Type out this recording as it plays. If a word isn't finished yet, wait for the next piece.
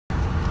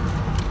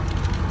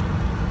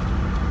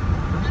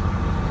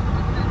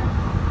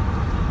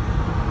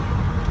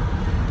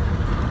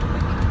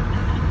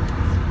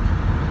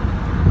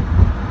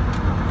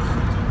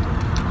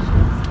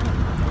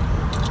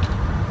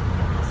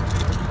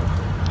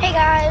Hey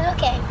guys,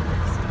 okay,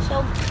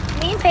 so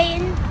me and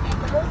Peyton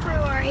and the whole crew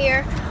are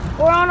here.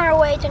 We're on our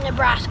way to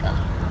Nebraska.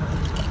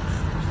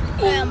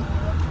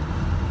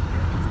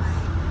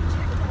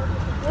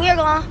 We are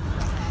gonna,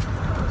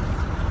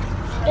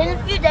 in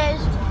a few days,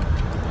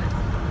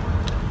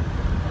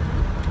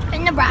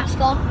 in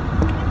Nebraska,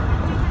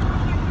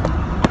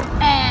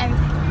 and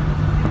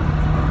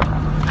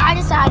I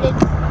decided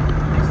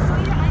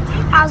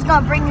I was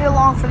gonna bring you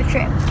along for the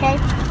trip, okay?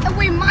 And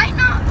we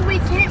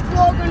can't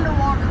vlog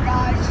underwater,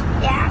 guys.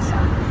 Yeah, so.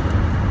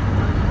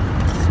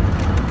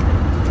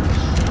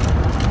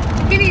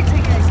 You need to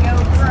get a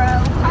GoPro.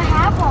 I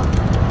have one.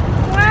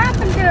 What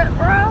happened to it,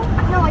 bro?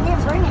 No, I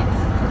didn't bring it.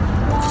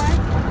 Why?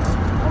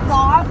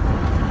 Forgot.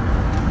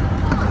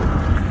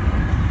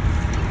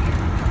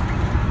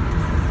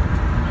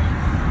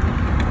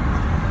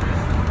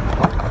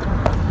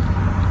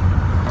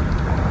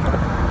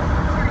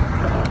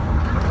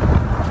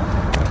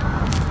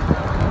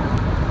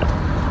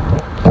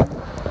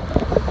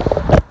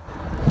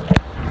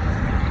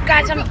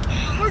 Guys,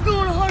 We're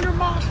going 100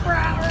 miles per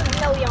hour.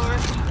 no, we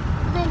aren't.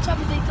 We're going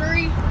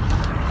 73.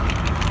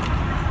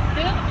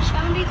 Yep,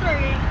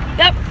 73.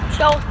 Yep,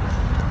 so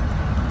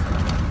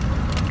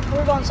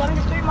we're going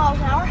 73 miles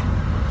an hour.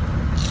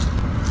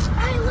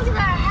 Hey, look at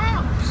that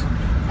house.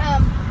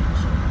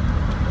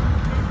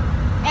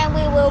 And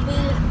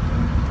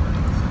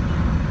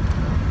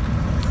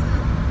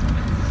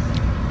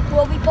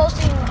we'll be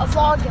posting a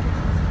vlog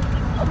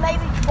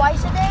maybe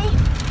twice a day.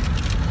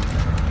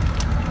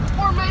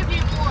 Or maybe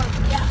more.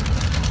 Yeah.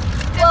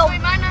 Well, we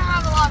might not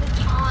have a lot of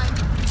time.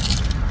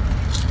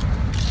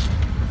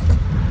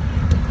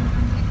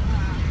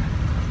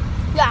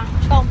 Yeah,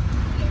 so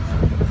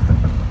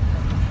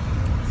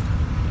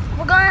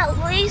we're gonna at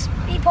least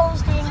be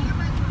posting A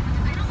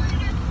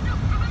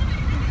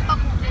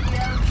couple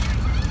videos.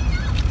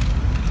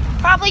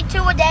 probably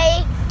 2 a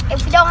day.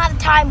 If we don't have the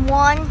time,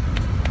 1.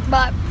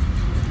 But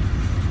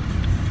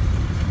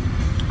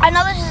I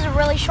know this is a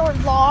really short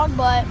vlog,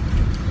 but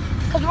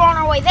because we're on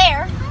our way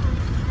there,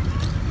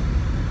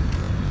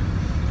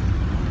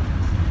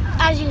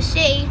 as you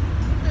see.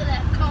 Look at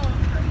that cone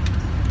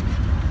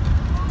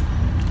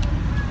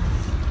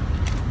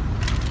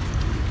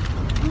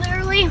tree.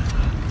 Literally,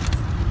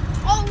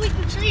 All we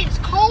can see is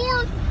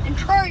corn and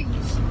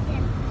trees.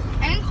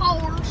 And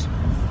cars.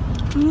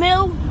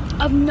 middle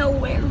of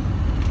nowhere.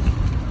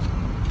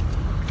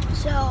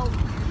 So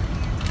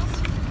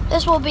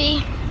this will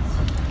be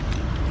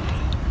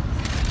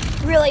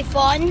really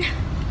fun.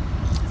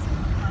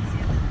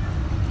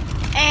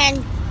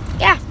 And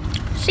yeah,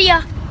 see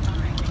ya.